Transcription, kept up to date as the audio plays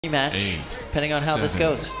rematch, depending on how this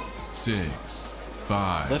goes. 6,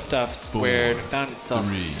 5. Liftoff squared, found itself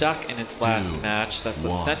stuck in its last match. That's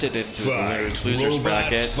what sent it into the losers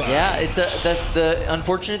bracket. Yeah, it's the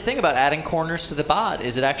unfortunate thing about adding corners to the bot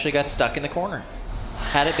is it actually got stuck in the corner.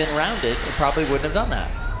 Had it been rounded, it probably wouldn't have done that.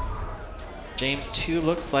 James 2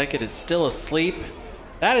 looks like it is still asleep.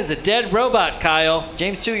 That is a dead robot, Kyle.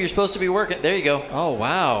 James 2, you're supposed to be working. There you go. Oh,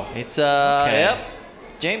 wow. It's, yep.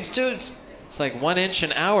 James 2. It's like 1 inch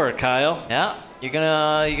an hour, Kyle. Yeah. You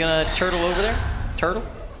gonna turtle over there? Turtle?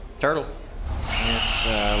 Turtle.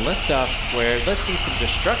 And Liftoff squared. Let's see some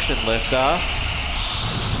destruction, Liftoff.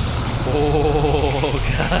 Oh,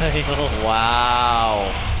 Kyle.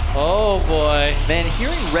 Wow. Oh, boy. Man,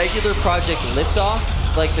 hearing regular Project Liftoff,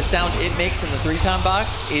 like the sound it makes in the 3-pound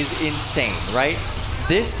box, is insane, right?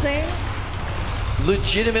 This thing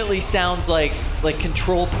legitimately sounds like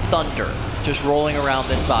controlled thunder just rolling around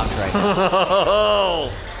this box right now.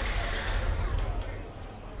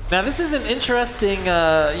 Now this is an interesting,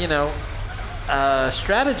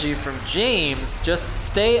 strategy from James. Just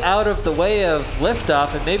stay out of the way of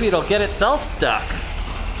Liftoff and maybe it'll get itself stuck.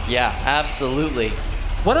 Yeah, absolutely.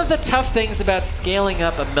 One of the tough things about scaling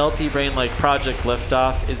up a melty brain like Project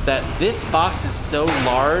Liftoff is that this box is so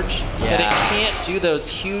large that it can't do those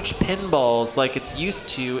huge pinballs like it's used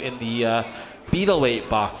to in the Beetleweight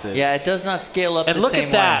boxes. Yeah, it does not scale up the same way. And look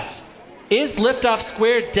at that. Is Liftoff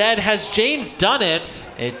squared dead? Has James done it?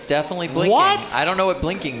 It's definitely blinking. What? I don't know what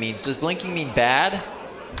blinking means. Does blinking mean bad?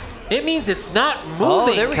 It means it's not moving,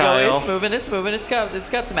 Oh, there we Kyle. go. It's moving. It's moving. It's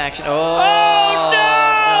got some action. Oh, no!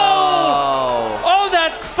 Oh,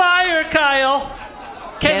 that's fire, Kyle.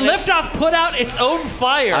 Can Liftoff put out its own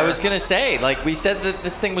fire? I was going to say, like we said that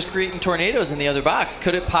this thing was creating tornadoes in the other box.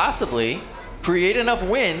 Could it possibly create enough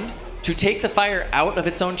wind to take the fire out of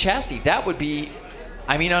its own chassis? That would be,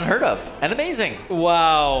 I mean, unheard of and amazing.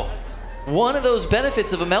 Wow. One of those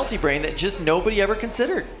benefits of a melty brain that just nobody ever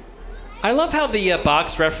considered. I love how the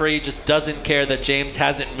box referee just doesn't care that James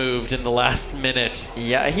hasn't moved in the last minute.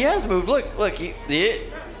 Yeah, he has moved. Look.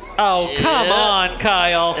 Oh, come on,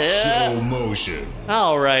 Kyle. Slow motion.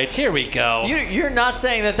 All right, here we go. You're not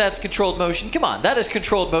saying that that's controlled motion. Come on, that is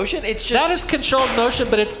controlled motion. It's just... That is controlled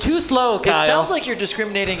motion, but it's too slow, Kyle. It sounds like you're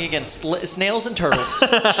discriminating against snails and turtles.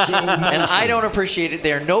 And I don't appreciate it.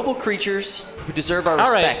 They are noble creatures who deserve our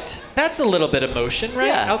respect. Right. That's a little bit of motion, right?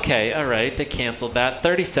 Yeah. Okay, all right. They canceled that.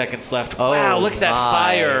 30 seconds left. Oh, wow, look at that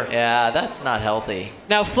fire. Yeah, that's not healthy.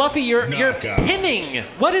 Now, Fluffy, you're pinning.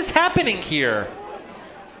 What is happening here?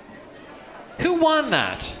 Who won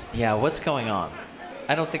that? Yeah, what's going on?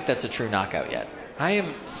 I don't think that's a true knockout yet. I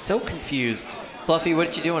am so confused. Fluffy,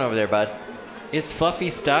 what you doing over there, bud? Is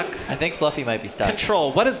Fluffy stuck? I think Fluffy might be stuck.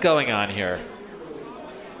 Control, what is going on here?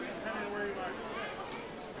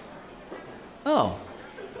 Oh.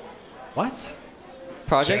 What?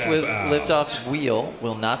 Project with Liftoff's wheel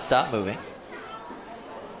will not stop moving.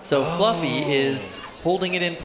 So Fluffy is holding it in